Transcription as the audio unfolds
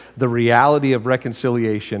the reality of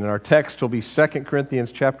reconciliation. And our text will be 2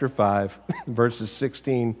 Corinthians chapter 5, verses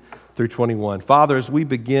 16 through 21. Father, as we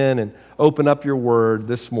begin and open up your word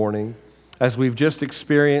this morning, as we've just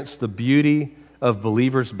experienced the beauty of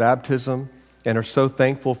believers' baptism and are so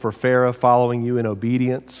thankful for Farah following you in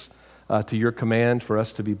obedience to your command for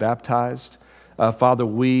us to be baptized, Father,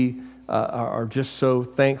 we are just so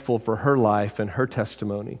thankful for her life and her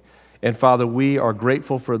testimony. And Father, we are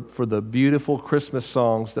grateful for the beautiful Christmas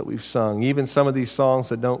songs that we've sung, even some of these songs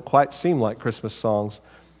that don't quite seem like Christmas songs,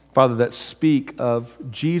 Father, that speak of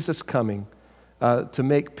Jesus coming to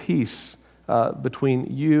make peace between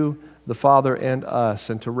you, the Father, and us,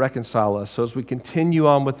 and to reconcile us. So as we continue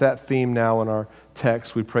on with that theme now in our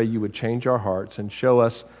text, we pray you would change our hearts and show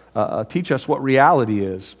us, teach us what reality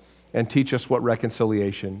is, and teach us what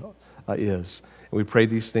reconciliation is. And we pray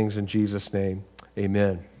these things in Jesus' name.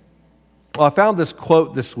 Amen. Well, I found this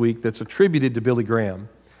quote this week that's attributed to Billy Graham.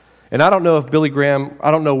 And I don't know if Billy Graham, I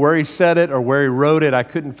don't know where he said it or where he wrote it. I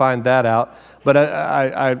couldn't find that out. But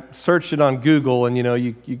I searched it on Google, and you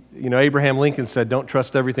know, Abraham Lincoln said, "Don't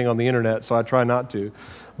trust everything on the internet," so I try not to.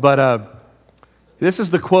 But this is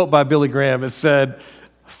the quote by Billy Graham. It said,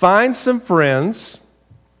 "Find some friends,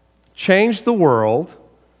 change the world,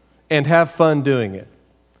 and have fun doing it."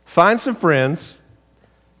 Find some friends,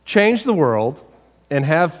 change the world, and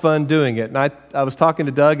have fun doing it. And I was talking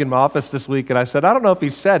to Doug in my office this week, and I said, I don't know if he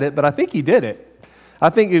said it, but I think he did it. I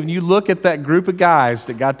think if you look at that group of guys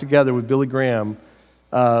that got together with Billy Graham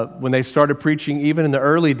when they started preaching, even in the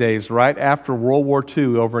early days, right after World War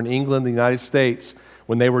II over in England, the United States,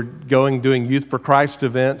 when they were doing Youth for Christ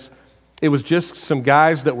events, it was just some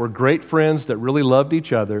guys that were great friends that really loved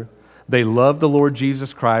each other. They loved the Lord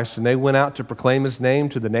Jesus Christ, and they went out to proclaim His name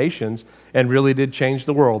to the nations and really did change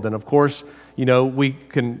the world. And of course, you know, we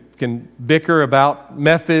can bicker about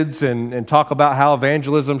methods and talk about how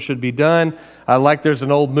evangelism should be done. I like there's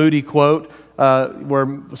an old Moody quote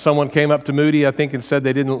where someone came up to Moody, I think, and said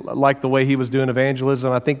they didn't like the way he was doing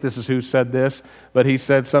evangelism. I think this is who said this, but he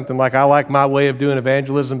said something like, "I like my way of doing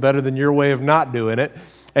evangelism better than your way of not doing it."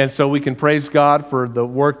 And so we can praise God for the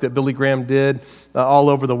work that Billy Graham did all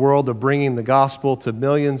over the world of bringing the gospel to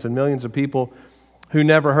millions and millions of people who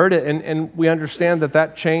never heard it. And we understand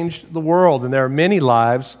that changed the world. And there are many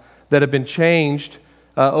lives that have been changed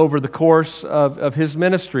over the course of his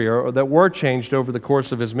ministry, or that were changed over the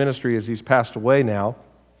course of his ministry as he's passed away now.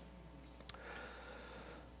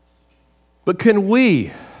 But can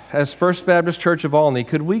we, as First Baptist Church of Olney,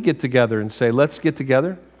 could we get together and say, let's get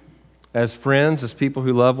together as friends, as people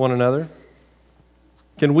who love one another?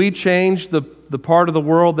 Can we change the part of the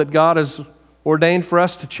world that God has ordained for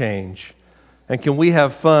us to change? And can we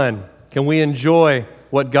have fun? Can we enjoy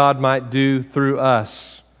what God might do through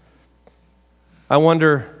us? I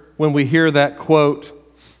wonder, when we hear that quote,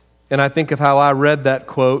 and I think of how I read that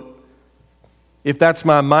quote, if that's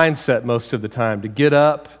my mindset most of the time, to get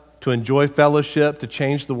up, to enjoy fellowship, to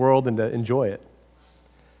change the world, and to enjoy it.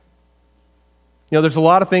 You know, there's a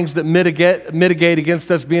lot of things that mitigate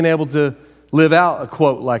against us being able to live out a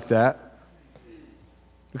quote like that,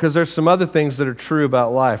 because there's some other things that are true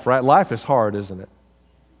about life, right? Life is hard, isn't it?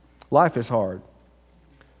 Life is hard.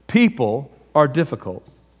 People are difficult.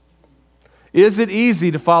 Is it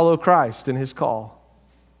easy to follow Christ in His call?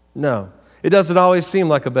 No. It doesn't always seem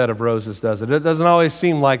like a bed of roses, does it? It doesn't always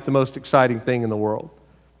seem like the most exciting thing in the world.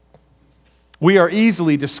 We are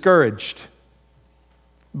easily discouraged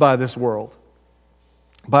by this world,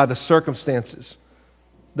 by the circumstances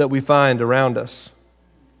that we find around us.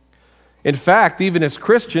 In fact, even as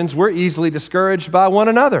Christians, we're easily discouraged by one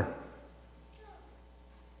another.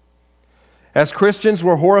 As Christians,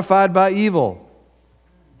 we're horrified by evil.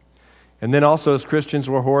 And then also as Christians,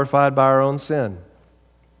 we're horrified by our own sin.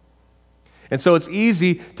 And so it's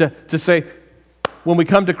easy to say, when we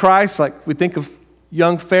come to Christ, like we think of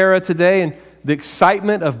young Farah today and the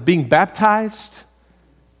excitement of being baptized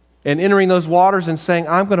and entering those waters and saying,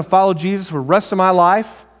 I'm going to follow Jesus for the rest of my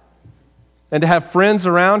life, and to have friends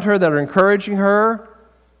around her that are encouraging her.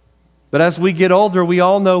 But as we get older, we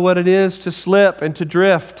all know what it is to slip and to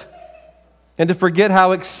drift and to forget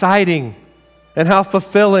how exciting and how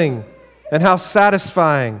fulfilling and how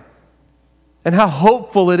satisfying and how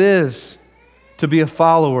hopeful it is to be a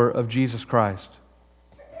follower of Jesus Christ.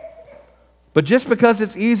 But just because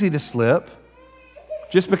it's easy to slip,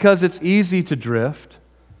 just because it's easy to drift,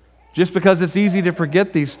 just because it's easy to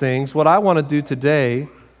forget these things, what I want to do today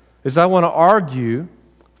is I want to argue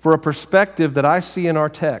for a perspective that I see in our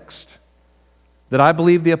text, that I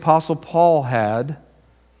believe the Apostle Paul had,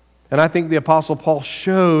 and I think the Apostle Paul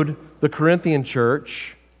showed the Corinthian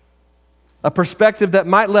church, a perspective that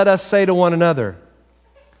might let us say to one another,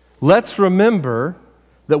 let's remember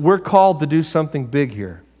that we're called to do something big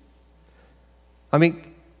here. I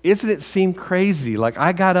mean, isn't it seem crazy? Like,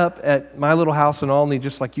 I got up at my little house in Olney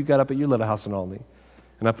just like you got up at your little house in Olney.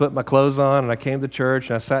 And I put my clothes on, and I came to church,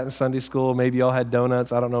 and I sat in Sunday school. Maybe y'all had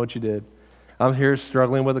donuts. I don't know what you did. I'm here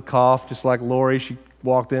struggling with a cough, just like Lori. She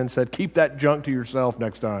walked in and said, keep that junk to yourself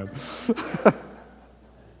next time.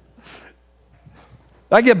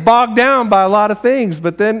 I get bogged down by a lot of things,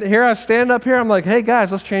 but then here I stand up here, I'm like, hey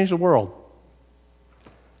guys, let's change the world.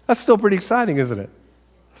 That's still pretty exciting, isn't it?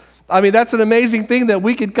 I mean, that's an amazing thing that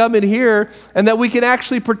we could come in here and that we can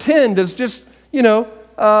actually pretend as just,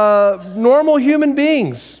 normal human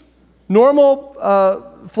beings, normal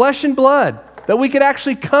flesh and blood, that we could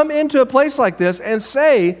actually come into a place like this and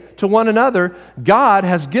say to one another, God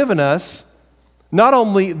has given us not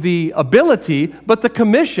only the ability, but the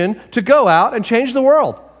commission to go out and change the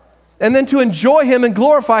world, and then to enjoy Him and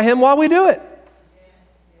glorify Him while we do it.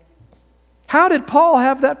 How did Paul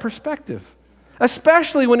have that perspective?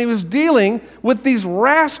 Especially when he was dealing with these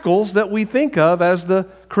rascals that we think of as the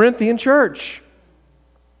Corinthian church.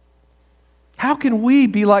 How can we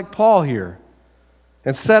be like Paul here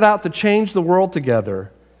and set out to change the world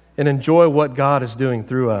together and enjoy what God is doing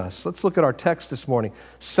through us? Let's look at our text this morning.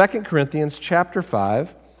 2 Corinthians chapter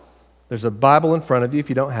 5. There's a Bible in front of you if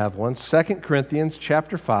you don't have one. 2 Corinthians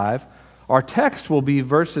chapter 5. Our text will be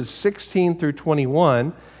verses 16 through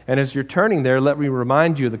 21. And as you're turning there, let me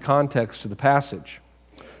remind you of the context of the passage.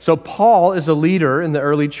 So Paul is a leader in the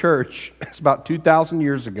early church. It's about 2,000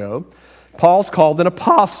 years ago. Paul's called an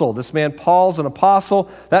apostle. This man, Paul's an apostle.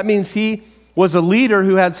 That means he was a leader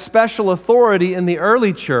who had special authority in the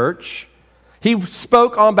early church. He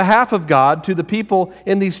spoke on behalf of God to the people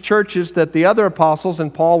in these churches that the other apostles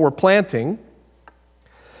and Paul were planting.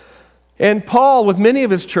 And Paul, with many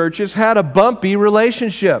of his churches, had a bumpy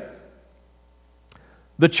relationship.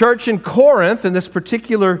 The church in Corinth, in this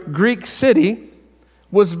particular Greek city,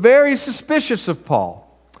 was very suspicious of Paul.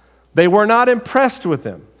 They were not impressed with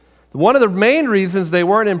him. One of the main reasons they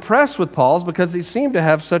weren't impressed with Paul is because he seemed to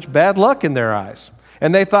have such bad luck in their eyes.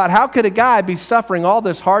 And they thought, how could a guy be suffering all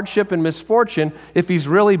this hardship and misfortune if he's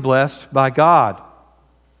really blessed by God?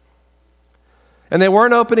 And they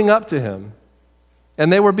weren't opening up to him.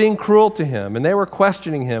 And they were being cruel to him. And they were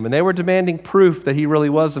questioning him. And they were demanding proof that he really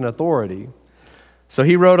was an authority. So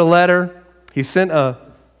he wrote a letter. He sent an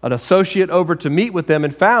associate over to meet with them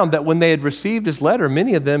and found that when they had received his letter,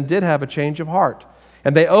 many of them did have a change of heart.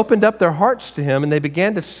 And they opened up their hearts to him, and they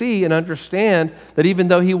began to see and understand that even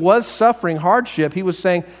though he was suffering hardship, he was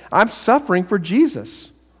saying, I'm suffering for Jesus.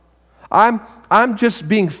 I'm just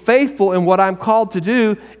being faithful in what I'm called to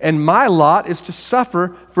do, and my lot is to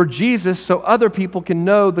suffer for Jesus so other people can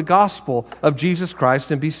know the gospel of Jesus Christ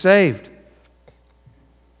and be saved.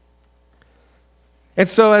 And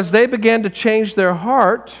so as they began to change their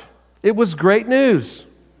heart, it was great news.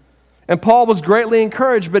 And Paul was greatly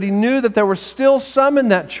encouraged, but he knew that there were still some in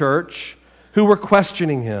that church who were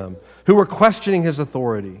questioning him, who were questioning his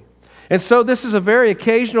authority. And so this is a very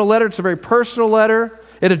occasional letter. It's a very personal letter.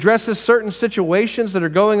 It addresses certain situations that are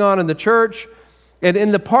going on in the church. And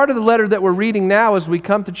in the part of the letter that we're reading now as we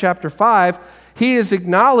come to chapter 5, he is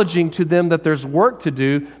acknowledging to them that there's work to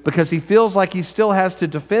do because he feels like he still has to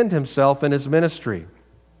defend himself in his ministry.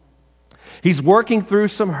 He's working through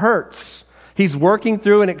some hurts. He's working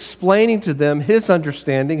through and explaining to them his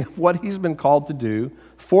understanding of what he's been called to do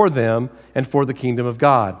for them and for the kingdom of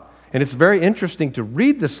God. And it's very interesting to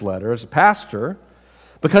read this letter as a pastor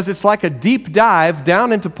because it's like a deep dive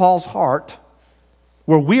down into Paul's heart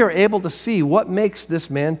where we are able to see what makes this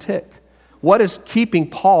man tick. What is keeping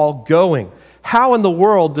Paul going? How in the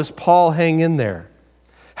world does Paul hang in there?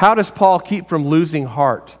 How does Paul keep from losing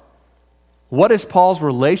heart? What is Paul's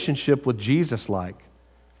relationship with Jesus like?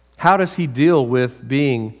 How does he deal with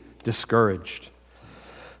being discouraged?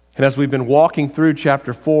 And as we've been walking through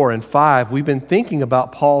chapter 4 and 5, we've been thinking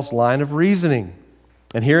about Paul's line of reasoning.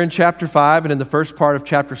 And here in chapter 5 and in the first part of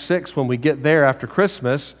chapter 6, when we get there after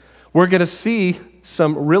Christmas, we're going to see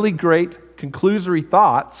some really great conclusory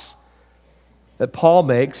thoughts that Paul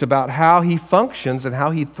makes about how he functions and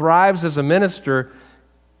how he thrives as a minister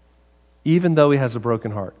even though he has a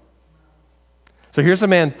broken heart. So here's a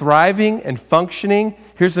man thriving and functioning.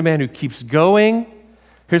 Here's a man who keeps going.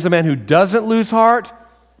 Here's a man who doesn't lose heart,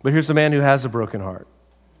 but here's a man who has a broken heart.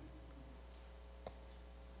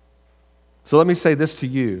 So let me say this to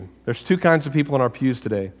you. There's two kinds of people in our pews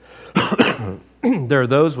today. There are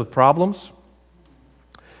those with problems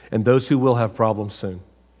and those who will have problems soon.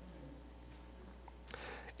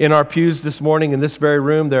 In our pews this morning, in this very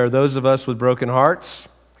room, there are those of us with broken hearts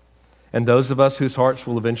and those of us whose hearts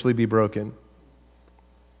will eventually be broken.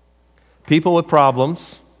 People with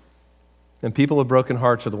problems and people with broken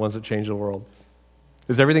hearts are the ones that change the world.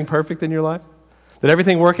 Is everything perfect in your life? Did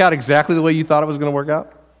everything work out exactly the way you thought it was going to work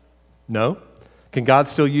out? No. Can God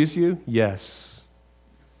still use you? Yes.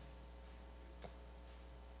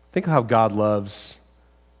 Think of how God loves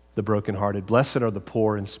the brokenhearted. Blessed are the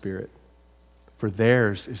poor in spirit, for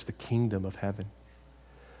theirs is the kingdom of heaven.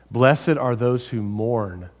 Blessed are those who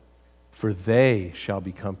mourn, for they shall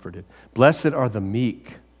be comforted. Blessed are the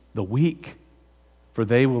meek, the weak, for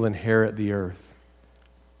they will inherit the earth.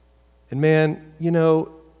 And man, you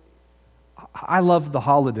know, I love the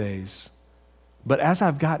holidays, but as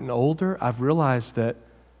I've gotten older, I've realized that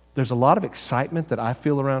there's a lot of excitement that I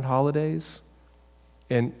feel around holidays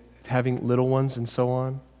and having little ones and so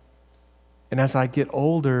on. And as I get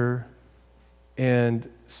older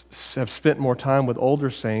and have spent more time with older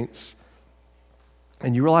saints,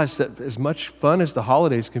 and you realize that as much fun as the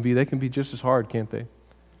holidays can be, they can be just as hard, can't they?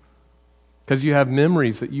 Because you have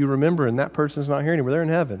memories that you remember, and that person's not here anymore. They're in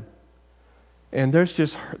heaven. And there's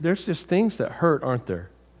just things that hurt, aren't there?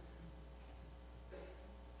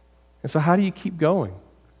 And so how do you keep going?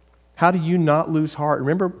 How do you not lose heart?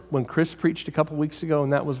 Remember when Chris preached a couple weeks ago,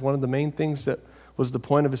 and that was one of the main things that was the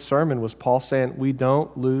point of his sermon, was Paul saying, we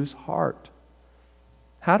don't lose heart.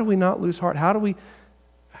 How do we not lose heart? How do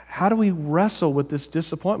we wrestle with this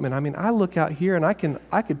disappointment? I mean, I look out here and I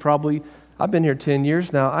could probably, I've been here 10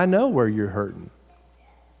 years now, I know where you're hurting.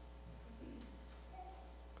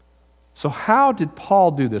 So how did Paul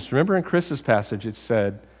do this? Remember in Chris's passage it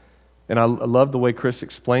said, and I love the way Chris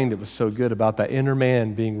explained it, was so good about that inner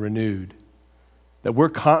man being renewed, that we're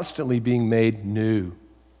constantly being made new.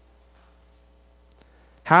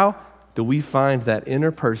 How do we find that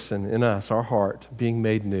inner person in us, our heart, being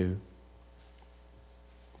made new?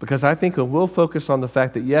 Because I think we'll focus on the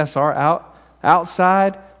fact that, yes, our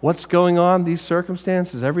outside, what's going on, these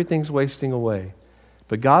circumstances, everything's wasting away.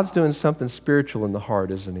 But God's doing something spiritual in the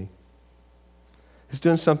heart, isn't He? He's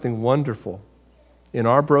doing something wonderful in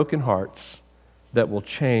our broken hearts that will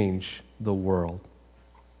change the world.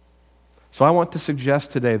 So I want to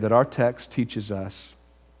suggest today that our text teaches us,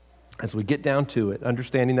 as we get down to it,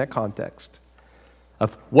 understanding that context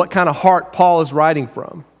of what kind of heart Paul is writing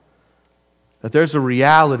from, that there's a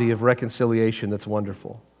reality of reconciliation that's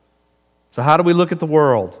wonderful. So how do we look at the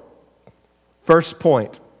world? First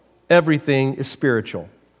point, everything is spiritual.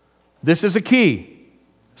 This is a key.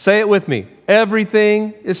 Say it with me.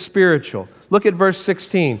 Everything is spiritual. Look at verse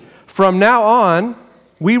 16. From now on,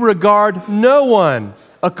 we regard no one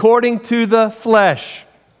according to the flesh.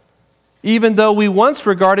 Even though we once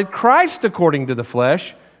regarded Christ according to the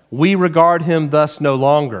flesh, we regard Him thus no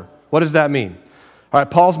longer. What does that mean? All right,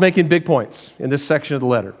 Paul's making big points in this section of the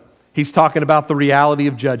letter. He's talking about the reality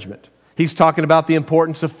of judgment. He's talking about the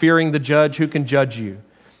importance of fearing the judge who can judge you.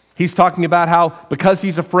 He's talking about how, because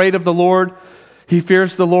he's afraid of the Lord, he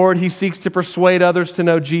fears the Lord, he seeks to persuade others to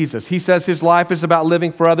know Jesus. He says his life is about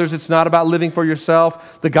living for others. It's not about living for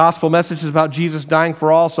yourself. The gospel message is about Jesus dying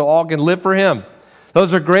for all, so all can live for Him.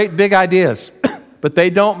 Those are great big ideas, but they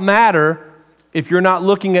don't matter if you're not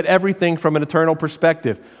looking at everything from an eternal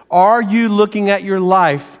perspective. Are you looking at your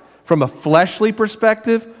life from a fleshly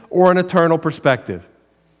perspective or an eternal perspective?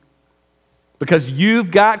 Because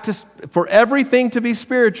you've got to, for everything to be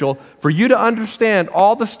spiritual, for you to understand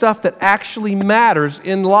all the stuff that actually matters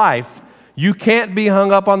in life, you can't be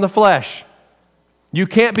hung up on the flesh. You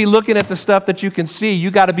can't be looking at the stuff that you can see.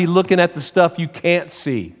 You got to be looking at the stuff you can't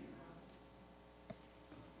see.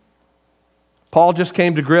 Paul just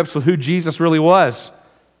came to grips with who Jesus really was.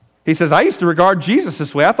 He says, I used to regard Jesus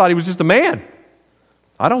this way. I thought He was just a man.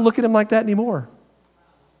 I don't look at Him like that anymore.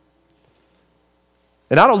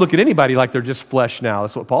 And I don't look at anybody like they're just flesh now.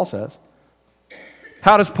 That's what Paul says.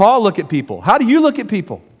 How does Paul look at people? How do you look at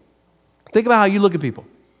people? Think about how you look at people.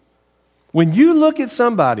 When you look at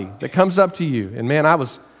somebody that comes up to you, and man,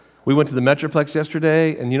 we went to the Metroplex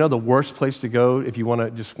yesterday, and you know the worst place to go if you want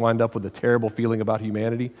to just wind up with a terrible feeling about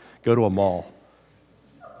humanity? Go to a mall.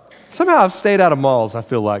 Somehow I've stayed out of malls, I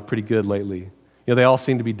feel like, pretty good lately. You know, they all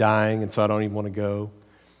seem to be dying, and so I don't even want to go.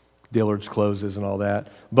 Dillard's closes and all that.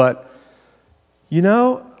 But you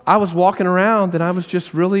know, I was walking around and I was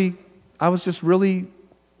just really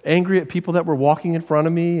angry at people that were walking in front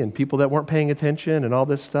of me and people that weren't paying attention and all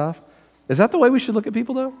this stuff. Is that the way we should look at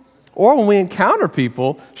people, though? Or when we encounter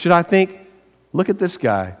people, should I think, look at this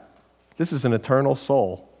guy. This is an eternal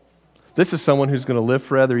soul. This is someone who's going to live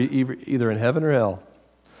forever, either in heaven or hell.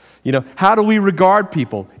 You know, how do we regard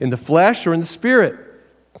people? In the flesh or in the spirit?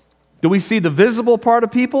 Do we see the visible part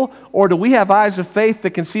of people, or do we have eyes of faith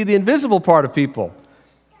that can see the invisible part of people?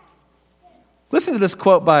 Listen to this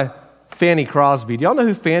quote by Fanny Crosby. Do y'all know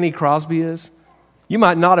who Fanny Crosby is? You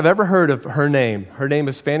might not have ever heard of her name. Her name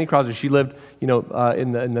is Fanny Crosby. She lived, in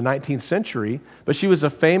the 19th century, but she was a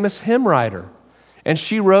famous hymn writer. And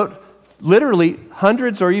she wrote literally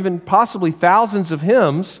hundreds or even possibly thousands of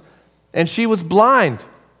hymns, and she was blind.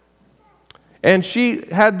 And she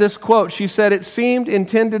had this quote. She said, "It seemed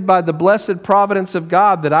intended by the blessed providence of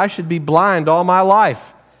God that I should be blind all my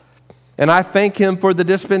life. And I thank Him for the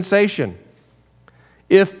dispensation.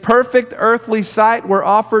 If perfect earthly sight were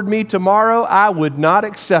offered me tomorrow, I would not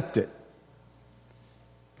accept it.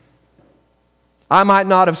 I might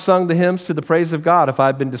not have sung the hymns to the praise of God if I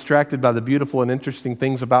had been distracted by the beautiful and interesting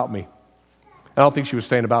things about me." I don't think she was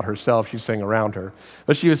saying about herself, she's saying around her.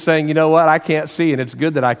 But she was saying, you know what, I can't see, and it's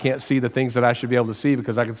good that I can't see the things that I should be able to see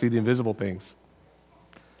because I can see the invisible things.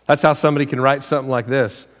 That's how somebody can write something like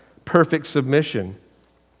this. Perfect submission,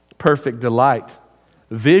 perfect delight,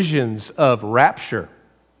 visions of rapture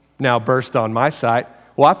now burst on my sight.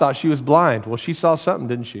 Well, I thought she was blind. Well, she saw something,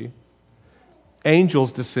 didn't she?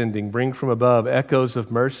 Angels descending, bring from above, echoes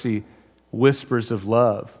of mercy, whispers of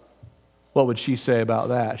love. What would she say about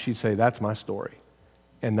that? She'd say, that's my story,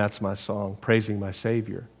 and that's my song, praising my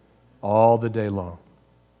Savior all the day long.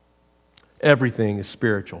 Everything is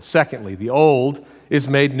spiritual. Secondly, the old is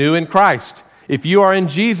made new in Christ. If you are in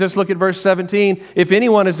Jesus, look at verse 17. If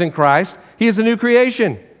anyone is in Christ, he is a new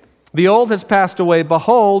creation. The old has passed away.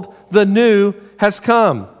 Behold, the new has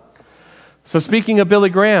come. So speaking of Billy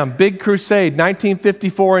Graham, big crusade,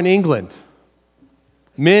 1954 in England.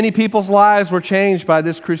 Many people's lives were changed by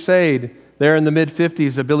this crusade there in the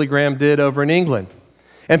mid-50s that Billy Graham did over in England.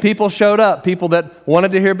 And people showed up. People that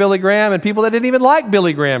wanted to hear Billy Graham and people that didn't even like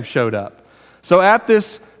Billy Graham showed up. So at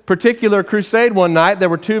this particular crusade one night, there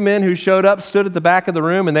were two men who showed up, stood at the back of the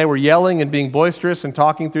room, and they were yelling and being boisterous and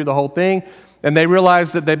talking through the whole thing. And they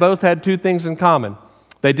realized that they both had two things in common.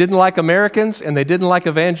 They didn't like Americans and they didn't like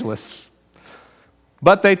evangelists.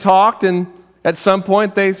 But they talked, and at some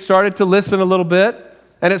point they started to listen a little bit.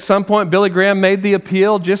 And at some point, Billy Graham made the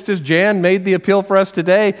appeal, just as Jan made the appeal for us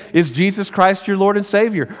today. Is Jesus Christ your Lord and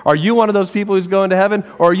Savior? Are you one of those people who's going to heaven,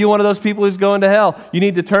 or are you one of those people who's going to hell? You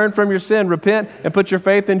need to turn from your sin, repent, and put your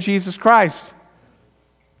faith in Jesus Christ.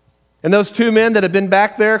 And those two men that have been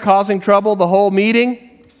back there causing trouble the whole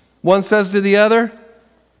meeting, one says to the other,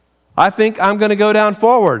 I think I'm going to go down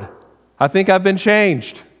forward. I think I've been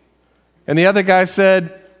changed. And the other guy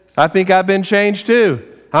said, I think I've been changed too.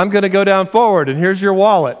 I'm going to go down forward, and here's your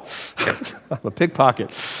wallet. I'm a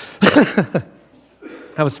pickpocket. That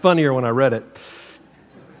was funnier when I read it.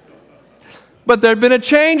 But there'd been a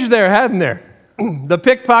change there, hadn't there? The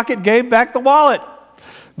pickpocket gave back the wallet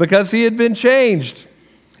because he had been changed.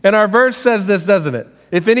 And our verse says this, doesn't it?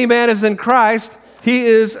 If any man is in Christ, he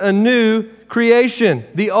is a new creation.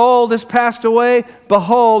 The old has passed away.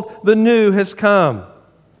 Behold, the new has come.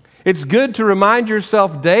 It's good to remind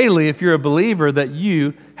yourself daily, if you're a believer, that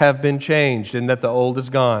you have been changed and that the old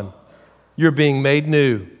is gone. You're being made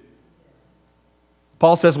new.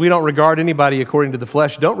 Paul says we don't regard anybody according to the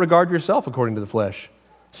flesh. Don't regard yourself according to the flesh.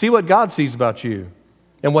 See what God sees about you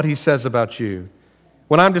and what He says about you.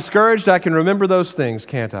 When I'm discouraged, I can remember those things,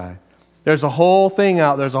 can't I? There's a whole thing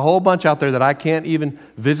out, there's a whole bunch out there that I can't even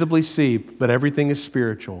visibly see, but everything is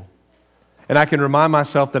spiritual. And I can remind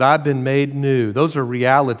myself that I've been made new. Those are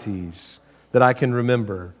realities that I can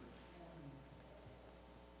remember.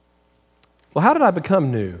 Well, how did I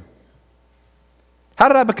become new? How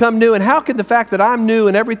did I become new? And how can the fact that I'm new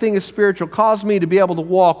and everything is spiritual cause me to be able to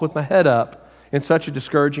walk with my head up in such a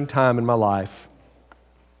discouraging time in my life?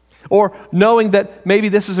 Or knowing that maybe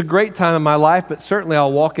this is a great time in my life, but certainly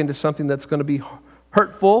I'll walk into something that's going to be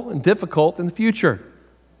hurtful and difficult in the future.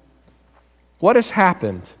 What has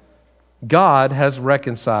happened? God has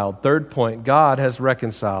reconciled. Third point, God has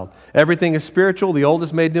reconciled. Everything is spiritual. The old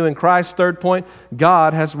is made new in Christ. Third point,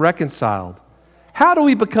 God has reconciled. How do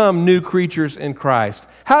we become new creatures in Christ?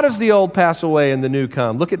 How does the old pass away and the new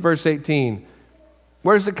come? Look at verse 18.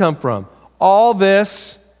 Where does it come from? All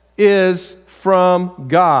this is from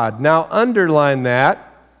God. Now underline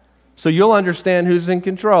that so you'll understand who's in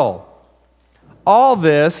control. All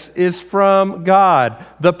this is from God.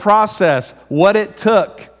 The process, what it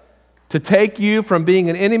took to take you from being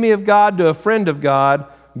an enemy of God to a friend of God,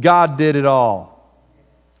 God did it all.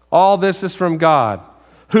 All this is from God,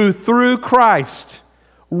 who through Christ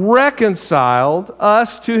reconciled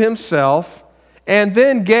us to Himself and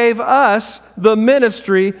then gave us the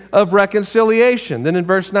ministry of reconciliation. Then in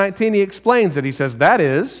verse 19 He explains it. He says, that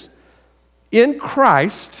is, in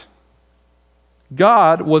Christ,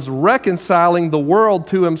 God was reconciling the world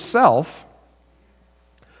to Himself,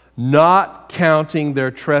 not counting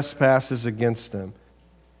their trespasses against them.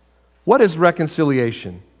 What is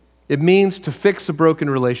reconciliation? It means to fix a broken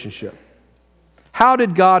relationship. How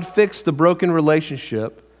did God fix the broken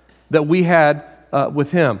relationship that we had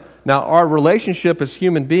with Him? Now, our relationship as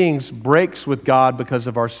human beings breaks with God because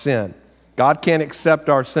of our sin. God can't accept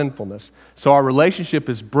our sinfulness. So our relationship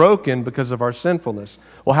is broken because of our sinfulness.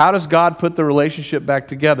 Well, how does God put the relationship back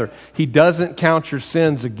together? He doesn't count your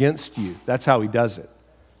sins against you. That's how He does it.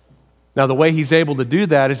 Now, the way He's able to do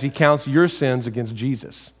that is He counts your sins against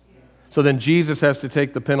Jesus. So then Jesus has to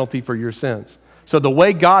take the penalty for your sins. So the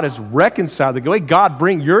way God is reconciled, the way God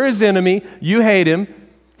you're His enemy, you hate Him,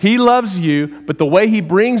 He loves you, but the way He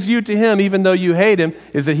brings you to Him, even though you hate Him,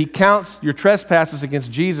 is that He counts your trespasses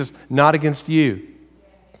against Jesus, not against you.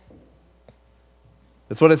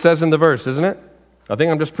 That's what it says in the verse, isn't it? I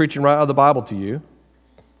think I'm just preaching right out of the Bible to you.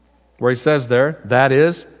 Where He says there, that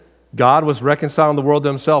is, God was reconciling the world to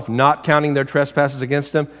Himself, not counting their trespasses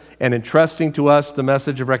against Him, and entrusting to us the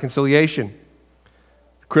message of reconciliation.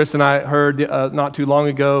 Chris and I heard not too long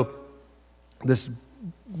ago this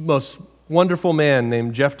most wonderful man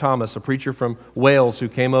named Jeff Thomas, a preacher from Wales who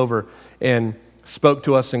came over and spoke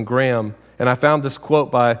to us in Graham. And I found this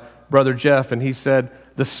quote by Brother Jeff, and he said,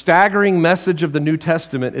 "The staggering message of the New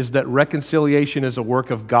Testament is that reconciliation is a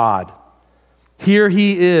work of God. Here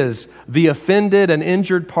He is, the offended and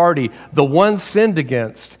injured party, the one sinned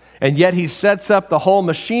against, and yet He sets up the whole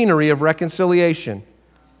machinery of reconciliation.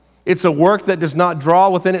 It's a work that does not draw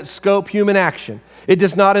within its scope human action. It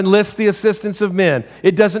does not enlist the assistance of men.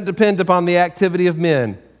 It doesn't depend upon the activity of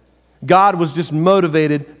men. God was just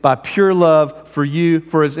motivated by pure love for you,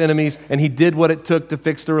 for His enemies, and He did what it took to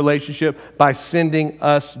fix the relationship by sending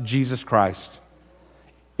us Jesus Christ.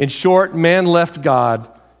 In short, man left God,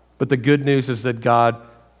 but the good news is that God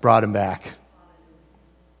brought him back."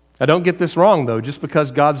 Now, don't get this wrong, though. Just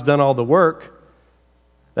because God's done all the work,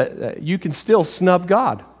 you can still snub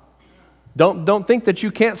God. Don't think that you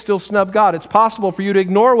can't still snub God. It's possible for you to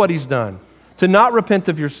ignore what He's done, to not repent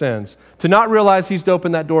of your sins, to not realize He's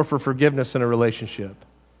opened that door for forgiveness in a relationship.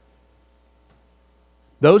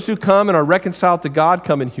 Those who come and are reconciled to God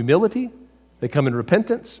come in humility, they come in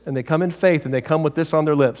repentance, and they come in faith, and they come with this on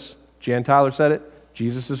their lips. Jan Tyler said it,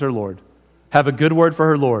 Jesus is her Lord. Have a good word for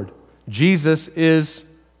her Lord. Jesus is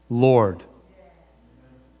Lord.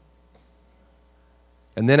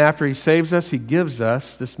 And then after He saves us, He gives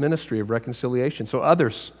us this ministry of reconciliation so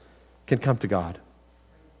others can come to God.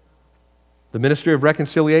 The ministry of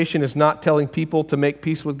reconciliation is not telling people to make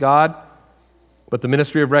peace with God, but the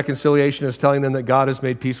ministry of reconciliation is telling them that God has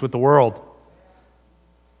made peace with the world.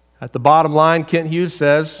 At the bottom line, Kent Hughes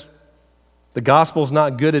says, the gospel is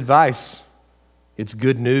not good advice, it's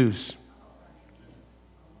good news.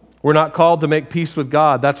 We're not called to make peace with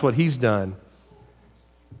God. That's what He's done.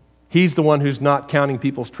 He's the one who's not counting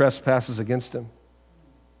people's trespasses against Him.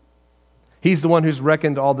 He's the one who's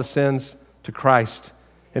reckoned all the sins to Christ.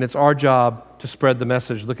 And it's our job to spread the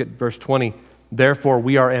message. Look at verse 20. Therefore,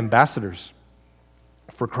 we are ambassadors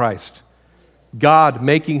for Christ. God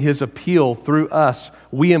making His appeal through us.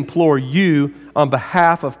 We implore you on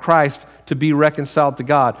behalf of Christ to be reconciled to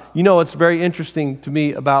God. You know what's very interesting to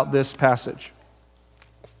me about this passage?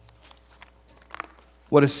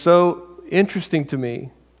 What is so interesting to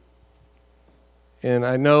me, and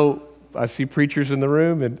I know I see preachers in the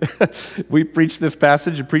room, and we preach this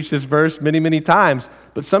passage and preach this verse many, many times,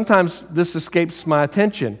 but sometimes this escapes my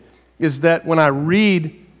attention, is that when I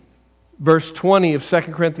read verse 20 of 2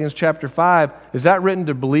 Corinthians chapter 5, is that written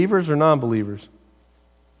to believers or non-believers?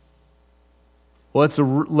 Well, it's a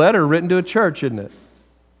letter written to a church, isn't it?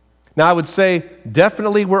 Now, I would say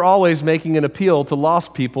definitely we're always making an appeal to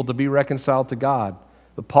lost people to be reconciled to God.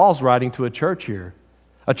 But Paul's writing to a church here.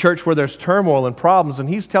 A church where there's turmoil and problems, and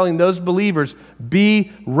he's telling those believers,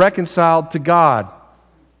 be reconciled to God.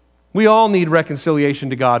 We all need reconciliation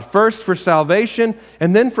to God, first for salvation,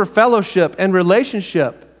 and then for fellowship and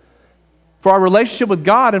relationship. For our relationship with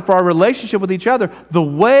God and for our relationship with each other. The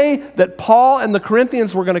way that Paul and the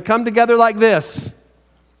Corinthians were going to come together like this,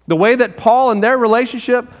 the way that Paul and their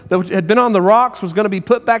relationship that had been on the rocks was going to be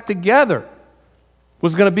put back together,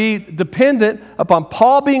 was going to be dependent upon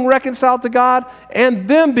Paul being reconciled to God and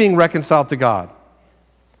them being reconciled to God.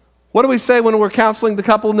 What do we say when we're counseling the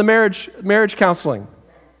couple in the marriage counseling?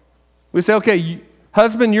 We say, okay,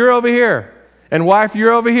 husband, you're over here, and wife,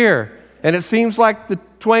 you're over here, and it seems like the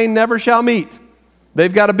twain never shall meet.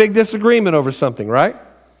 They've got a big disagreement over something, right?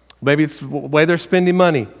 Maybe it's the way they're spending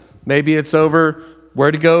money. Maybe it's over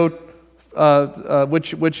where to go,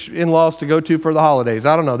 which in-laws to go to for the holidays.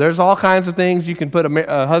 I don't know. There's all kinds of things. You can put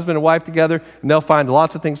a husband and wife together, and they'll find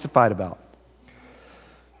lots of things to fight about.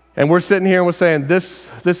 And we're sitting here and we're saying, this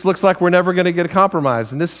looks like we're never going to get a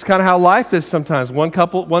compromise. And this is kind of how life is sometimes. One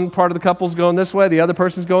part of the couple's going this way, the other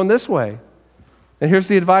person's going this way. And here's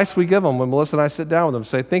the advice we give them when Melissa and I sit down with them.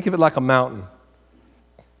 Say, think of it like a mountain.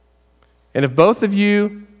 And if both of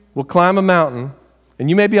you will climb a mountain, and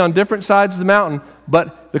you may be on different sides of the mountain,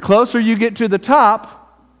 but the closer you get to the top,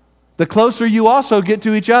 the closer you also get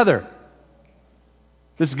to each other.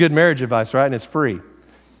 This is good marriage advice, right? And it's free.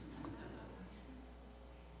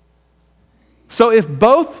 So if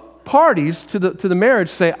both parties to the marriage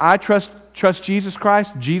say, I trust Jesus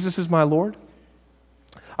Christ, Jesus is my Lord,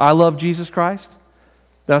 I love Jesus Christ,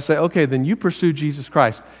 then I say, okay, then you pursue Jesus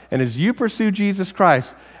Christ. And as you pursue Jesus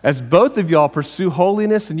Christ, as both of y'all pursue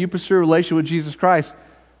holiness and you pursue a relationship with Jesus Christ,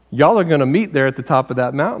 y'all are going to meet there at the top of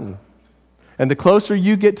that mountain. And the closer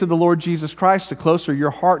you get to the Lord Jesus Christ, the closer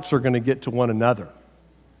your hearts are going to get to one another.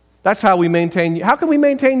 That's how we maintain. How can we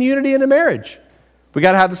maintain unity in a marriage? We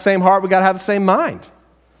got to have the same heart. We got to have the same mind.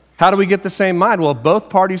 How do we get the same mind? Well, if both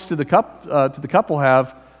parties to the couple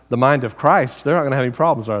have the mind of Christ, they're not going to have any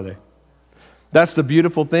problems, are they? That's the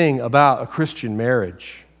beautiful thing about a Christian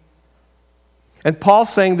marriage. And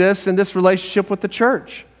Paul's saying this in this relationship with the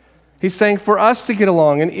church. He's saying for us to get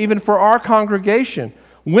along, and even for our congregation,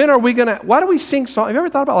 why do we sing songs? Have you ever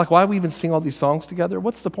thought about why we even sing all these songs together?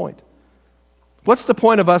 What's the point? What's the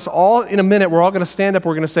point of us all, in a minute, we're all going to stand up,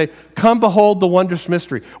 we're going to say, come behold the wondrous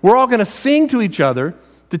mystery. We're all going to sing to each other,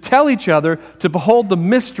 to tell each other, to behold the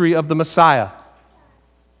mystery of the Messiah.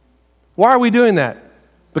 Why are we doing that?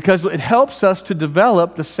 Because it helps us to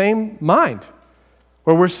develop the same mind,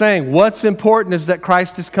 where we're saying, what's important is that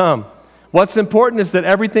Christ has come. What's important is that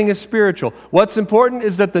everything is spiritual. What's important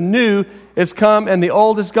is that the new is come and the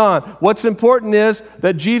old is gone. What's important is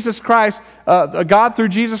that Jesus Christ, God through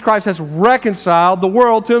Jesus Christ has reconciled the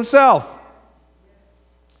world to himself.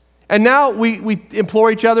 And now we implore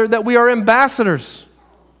each other that we are ambassadors.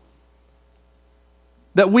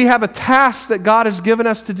 That we have a task that God has given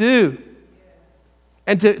us to do.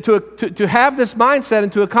 And to have this mindset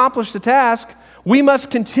and to accomplish the task, we must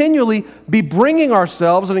continually be bringing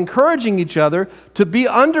ourselves and encouraging each other to be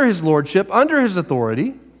under his lordship, under his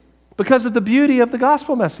authority, because of the beauty of the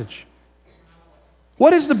gospel message.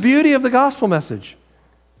 What is the beauty of the gospel message?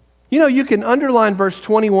 You know, you can underline verse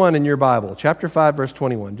 21 in your Bible, chapter 5, verse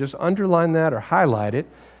 21. Just underline that or highlight it.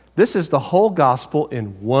 This is the whole gospel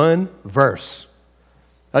in one verse.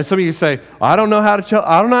 Some of you say, I don't know how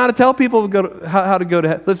to tell people how to go to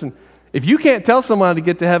heaven. Listen, if you can't tell someone to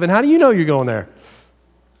get to heaven, how do you know you're going there?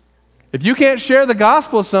 If you can't share the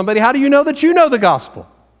gospel with somebody, how do you know that you know the gospel?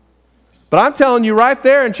 But I'm telling you right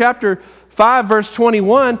there in chapter 5, verse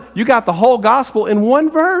 21, you got the whole gospel in one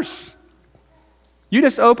verse. You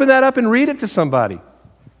just open that up and read it to somebody.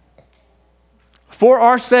 For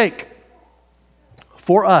our sake,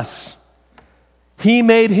 for us, he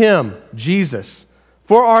made him, Jesus.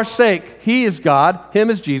 For our sake, he is God, him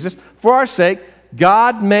is Jesus. For our sake,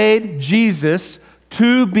 God made Jesus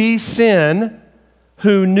to be sin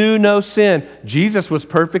who knew no sin. Jesus was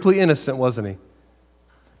perfectly innocent, wasn't he?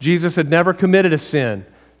 Jesus had never committed a sin.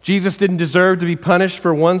 Jesus didn't deserve to be punished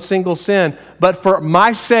for one single sin. But for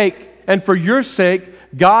my sake and for your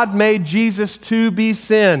sake, God made Jesus to be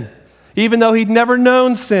sin, even though he'd never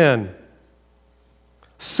known sin.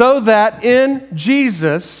 So that in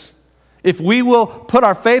Jesus, if we will put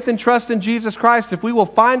our faith and trust in Jesus Christ, if we will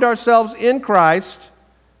find ourselves in Christ,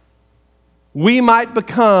 we might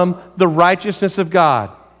become the righteousness of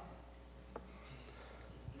God.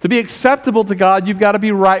 To be acceptable to God, you've got to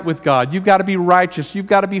be right with God. You've got to be righteous. You've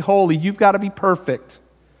got to be holy. You've got to be perfect.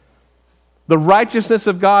 The righteousness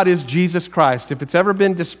of God is Jesus Christ. If it's ever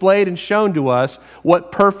been displayed and shown to us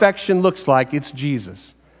what perfection looks like, it's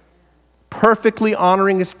Jesus. Perfectly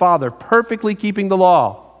honoring his Father, perfectly keeping the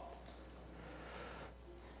law.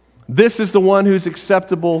 This is the one who's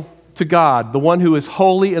acceptable to God, the one who is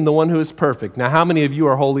holy and the one who is perfect. Now, how many of you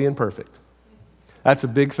are holy and perfect? That's a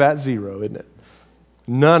big fat zero, isn't it?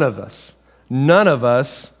 None of us. None of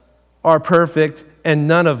us are perfect and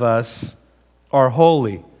none of us are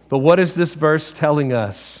holy. But what is this verse telling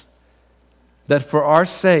us? That for our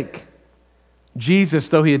sake, Jesus,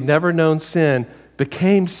 though he had never known sin,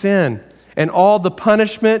 became sin. And all the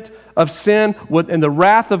punishment of sin and the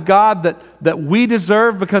wrath of God that we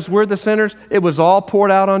deserve because we're the sinners, it was all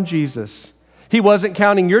poured out on Jesus. He wasn't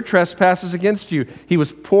counting your trespasses against you. He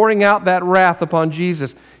was pouring out that wrath upon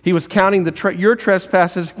Jesus. He was counting your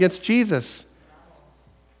trespasses against Jesus.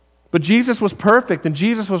 But Jesus was perfect and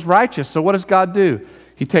Jesus was righteous. So what does God do?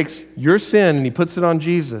 He takes your sin and he puts it on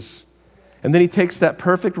Jesus. And then he takes that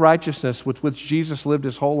perfect righteousness with which Jesus lived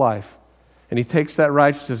his whole life. And he takes that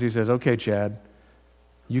righteousness, he says, okay, Chad,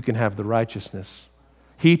 you can have the righteousness.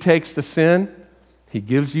 He takes the sin, He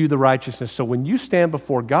gives you the righteousness. So when you stand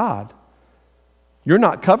before God, you're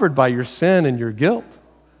not covered by your sin and your guilt.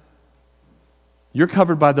 You're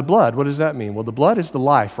covered by the blood. What does that mean? Well, the blood is the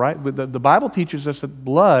life, right? The Bible teaches us that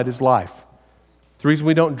blood is life. It's the reason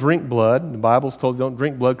we don't drink blood. The Bible's told don't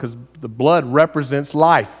drink blood because the blood represents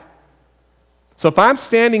life. So if I'm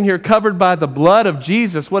standing here covered by the blood of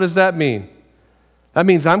Jesus, what does that mean? That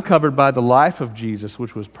means I'm covered by the life of Jesus,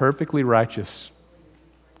 which was perfectly righteous.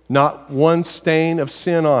 Not one stain of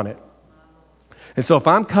sin on it. And so if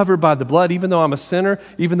I'm covered by the blood, even though I'm a sinner,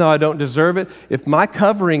 even though I don't deserve it, if my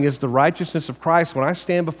covering is the righteousness of Christ, when I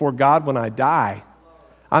stand before God when I die,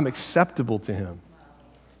 I'm acceptable to Him.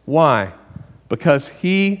 Why? Because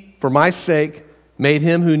He, for my sake, made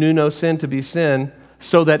Him who knew no sin to be sin,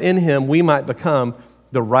 so that in Him we might become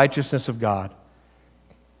the righteousness of God.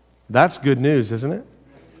 That's good news, isn't it?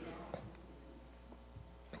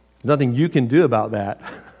 There's nothing you can do about that.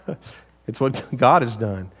 It's what God has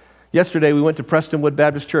done. Yesterday, we went to Prestonwood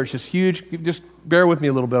Baptist Church. It's huge. Just bear with me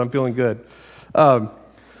a little bit. I'm feeling good. I'm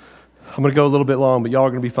going to go a little bit long, but y'all are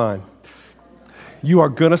going to be fine. You are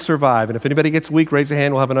going to survive. And if anybody gets weak, raise a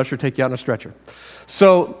hand. We'll have an usher take you out in a stretcher.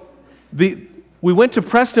 So we went to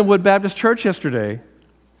Prestonwood Baptist Church yesterday,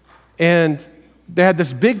 and they had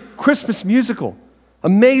this big Christmas musical.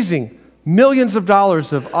 Amazing. Millions of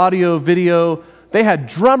dollars of audio, video. They had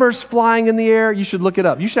drummers flying in the air. You should look it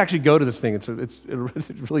up. You should actually go to this thing. It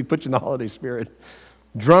really puts you in the holiday spirit.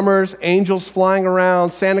 Drummers, angels flying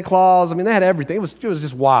around, Santa Claus. I mean, they had everything. It was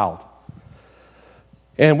just wild.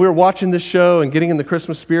 And we were watching this show and getting in the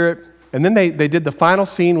Christmas spirit. And then they did the final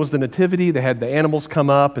scene was the nativity. They had the animals come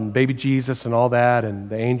up and baby Jesus and all that, and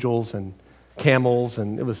the angels and camels,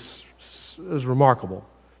 and it was remarkable.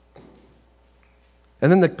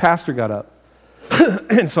 And then the pastor got up.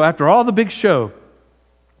 And so after all the big show,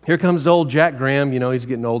 here comes old Jack Graham. You know, he's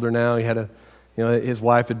getting older now. He had his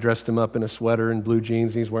wife had dressed him up in a sweater and blue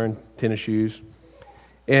jeans, and he's wearing tennis shoes.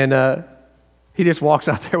 And he just walks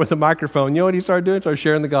out there with a microphone. You know what he started doing? Started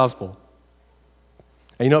sharing the gospel.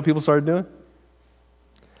 And you know what people started doing?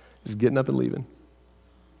 Just getting up and leaving.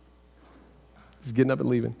 Just getting up and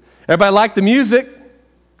leaving. Everybody liked the music.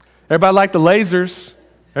 Everybody liked the lasers.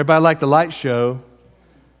 Everybody liked the light show.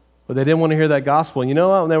 But they didn't want to hear that gospel. And you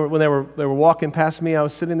know what? When they were walking past me, I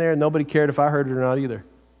was sitting there, and nobody cared if I heard it or not either.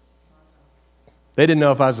 They didn't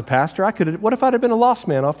know if I was a pastor. What if I'd have been a lost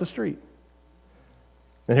man off the street?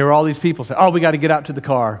 And here were all these people saying, "Oh, we got to get out to the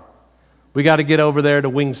car. We got to get over there to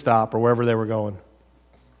Wingstop," or wherever they were going.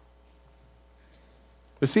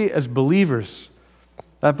 But see, as believers,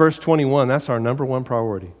 that verse 21, that's our number one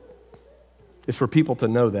priority. It's for people to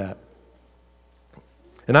know that.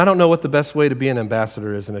 And I don't know what the best way to be an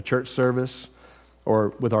ambassador is in a church service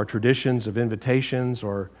or with our traditions of invitations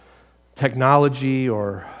or technology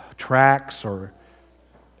or tracts or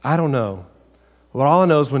I don't know. But all I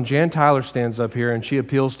know is when Jan Tyler stands up here and she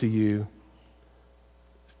appeals to you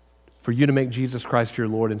for you to make Jesus Christ your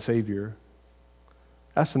Lord and Savior,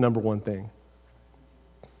 that's the number one thing.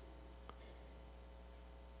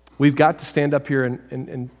 We've got to stand up here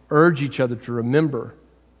and urge each other to remember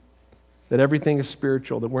that everything is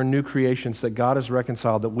spiritual, that we're new creations, that God is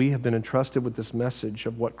reconciled, that we have been entrusted with this message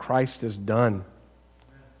of what Christ has done.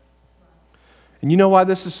 And you know why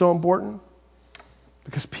this is so important?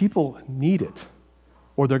 Because people need it,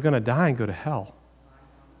 or they're going to die and go to hell.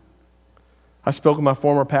 I spoke with my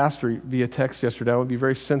former pastor via text yesterday. I want to be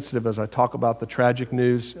very sensitive as I talk about the tragic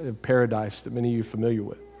news of Paradise that many of you are familiar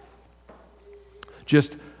with.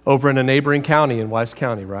 Just over in a neighboring county, in Wise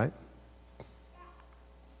County, right?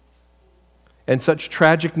 And such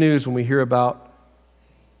tragic news when we hear about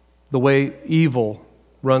the way evil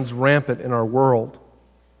runs rampant in our world.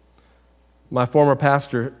 My former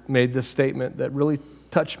pastor made this statement that really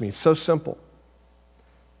touched me. So simple.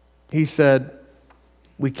 He said,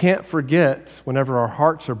 we can't forget whenever our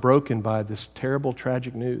hearts are broken by this terrible,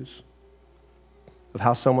 tragic news of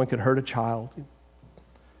how someone could hurt a child.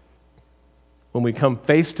 When we come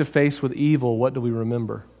face to face with evil, what do we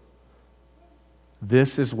remember?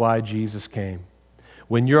 This is why Jesus came.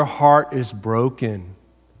 When your heart is broken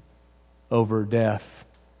over death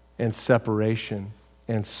and separation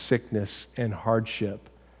and sickness and hardship,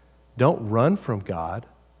 don't run from God.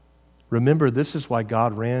 Remember, this is why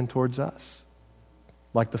God ran towards us,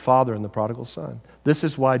 like the Father and the prodigal son. This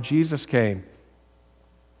is why Jesus came.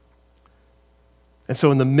 And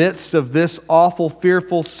so in the midst of this awful,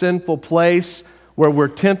 fearful, sinful place where we're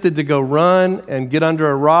tempted to go run and get under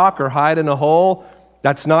a rock or hide in a hole,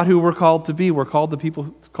 that's not who we're called to be. We're called to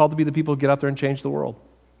be the people who get out there and change the world.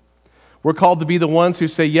 We're called to be the ones who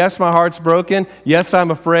say, yes, my heart's broken. Yes,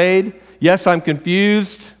 I'm afraid. Yes, I'm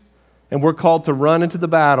confused. And we're called to run into the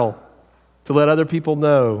battle to let other people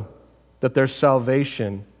know that there's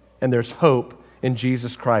salvation and there's hope in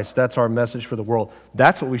Jesus Christ. That's our message for the world.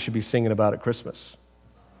 That's what we should be singing about at Christmas.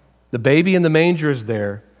 The baby in the manger is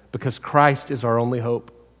there because Christ is our only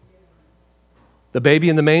hope. The baby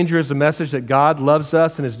in the manger is a message that God loves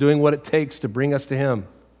us and is doing what it takes to bring us to Him.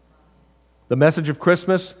 The message of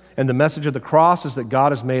Christmas and the message of the cross is that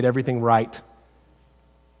God has made everything right.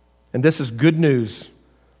 And this is good news.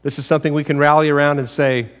 This is something we can rally around and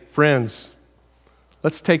say, friends,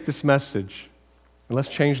 let's take this message and let's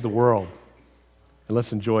change the world. And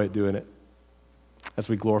let's enjoy it doing it as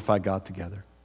we glorify God together.